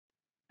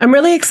I'm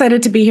really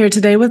excited to be here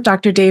today with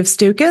Dr. Dave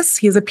Stukas.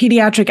 He's a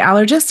pediatric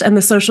allergist and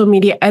the social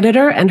media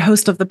editor and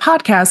host of the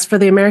podcast for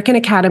the American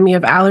Academy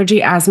of Allergy,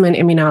 Asthma, and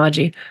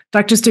Immunology.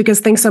 Dr. Stukas,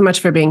 thanks so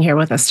much for being here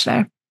with us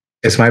today.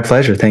 It's my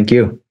pleasure. Thank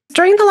you.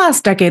 During the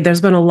last decade,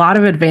 there's been a lot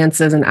of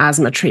advances in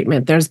asthma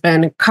treatment. There's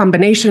been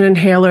combination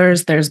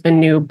inhalers. There's been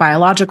new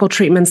biological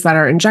treatments that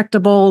are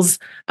injectables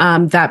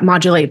that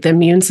modulate the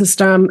immune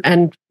system,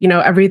 and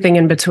everything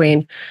in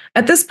between.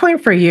 At this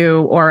point for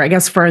you, or I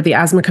guess for the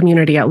asthma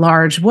community at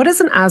large, what does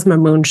an asthma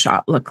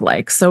moonshot look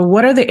like? So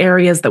what are the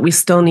areas that we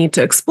still need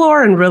to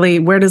explore, and really,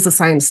 where does the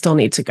science still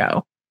need to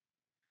go?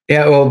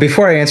 Yeah, well,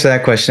 before I answer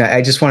that question,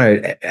 I just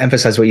want to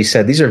emphasize what you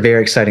said. These are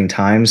very exciting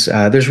times.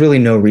 There's really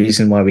no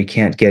reason why we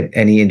can't get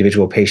any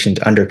individual patient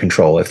under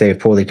control if they have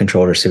poorly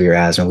controlled or severe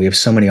asthma. We have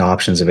so many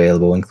options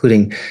available,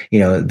 including,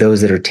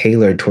 those that are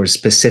tailored towards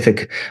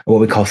specific, what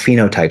we call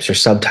phenotypes or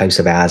subtypes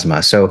of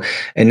asthma. So,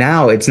 and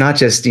now it's not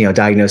just,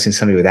 diagnosing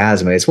somebody with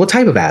asthma. It's what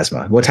type of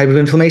asthma, what type of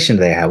inflammation do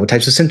they have, what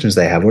types of symptoms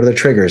they have, what are the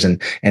triggers,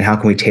 and how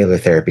can we tailor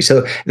therapy?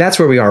 So that's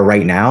where we are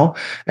right now.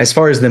 As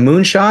far as the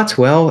moonshot,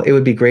 well, it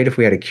would be great if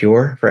we had a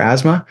cure for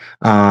asthma.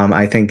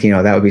 I think,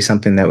 that would be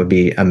something that would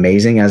be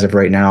amazing. As of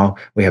right now,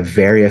 we have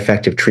very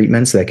effective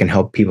treatments that can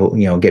help people,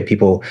 get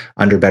people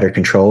under better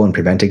control and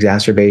prevent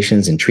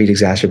exacerbations and treat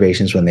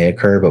exacerbations when they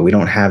occur. But we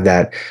don't have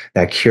that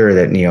cure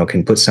that,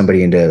 can put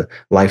somebody into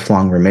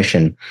lifelong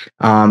remission.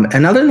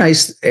 Another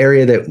nice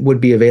area that would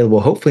be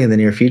available, hopefully in the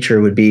near future,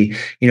 would be,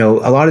 a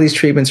lot of these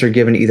treatments are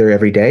given either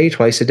every day,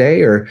 twice a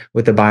day, or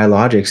with the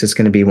biologics, it's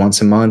going to be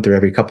once a month or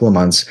every couple of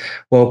months.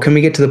 Well, can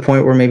we get to the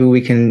point where maybe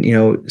we can,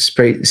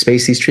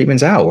 space these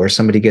treatments out, where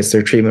somebody gets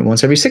their treatment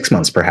once every 6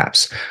 months,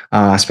 perhaps,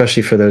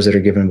 especially for those that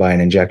are given by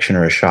an injection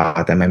or a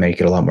shot? That might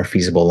make it a lot more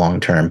feasible long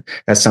term.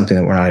 That's something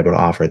that we're not able to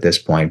offer at this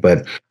point.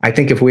 But I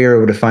think if we are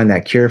able to find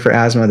that cure for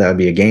asthma, that would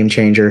be a game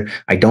changer.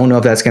 I don't know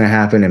if that's going to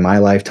happen in my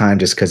lifetime,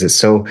 just because it's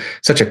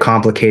such a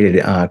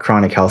complicated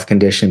chronic health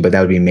condition, but that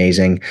would be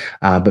amazing.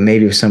 But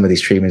maybe if some of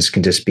these treatments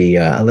can just be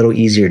a little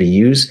easier to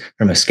use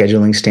from a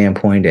scheduling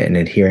standpoint and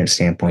adherence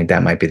standpoint,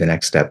 that might be the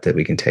next step that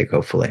we can take,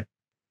 hopefully.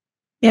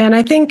 Yeah, and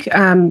I think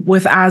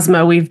with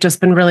asthma, we've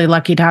just been really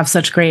lucky to have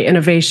such great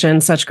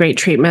innovation, such great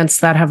treatments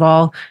that have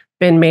all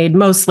been made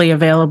mostly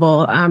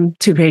available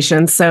to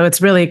patients. So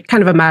it's really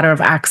kind of a matter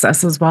of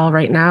access as well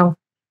right now.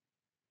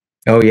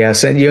 Oh,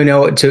 yes. And,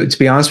 to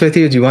be honest with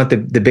you, do you want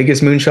the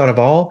biggest moonshot of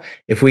all?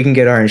 If we can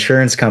get our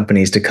insurance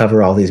companies to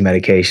cover all these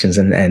medications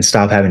and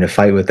stop having to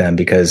fight with them,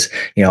 because,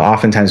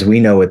 oftentimes we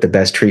know what the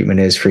best treatment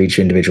is for each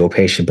individual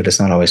patient, but it's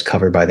not always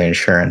covered by the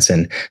insurance.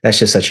 And that's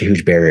just such a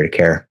huge barrier to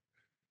care.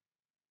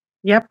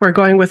 Yep, we're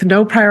going with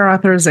no prior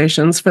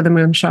authorizations for the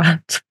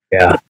moonshot.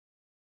 Yeah.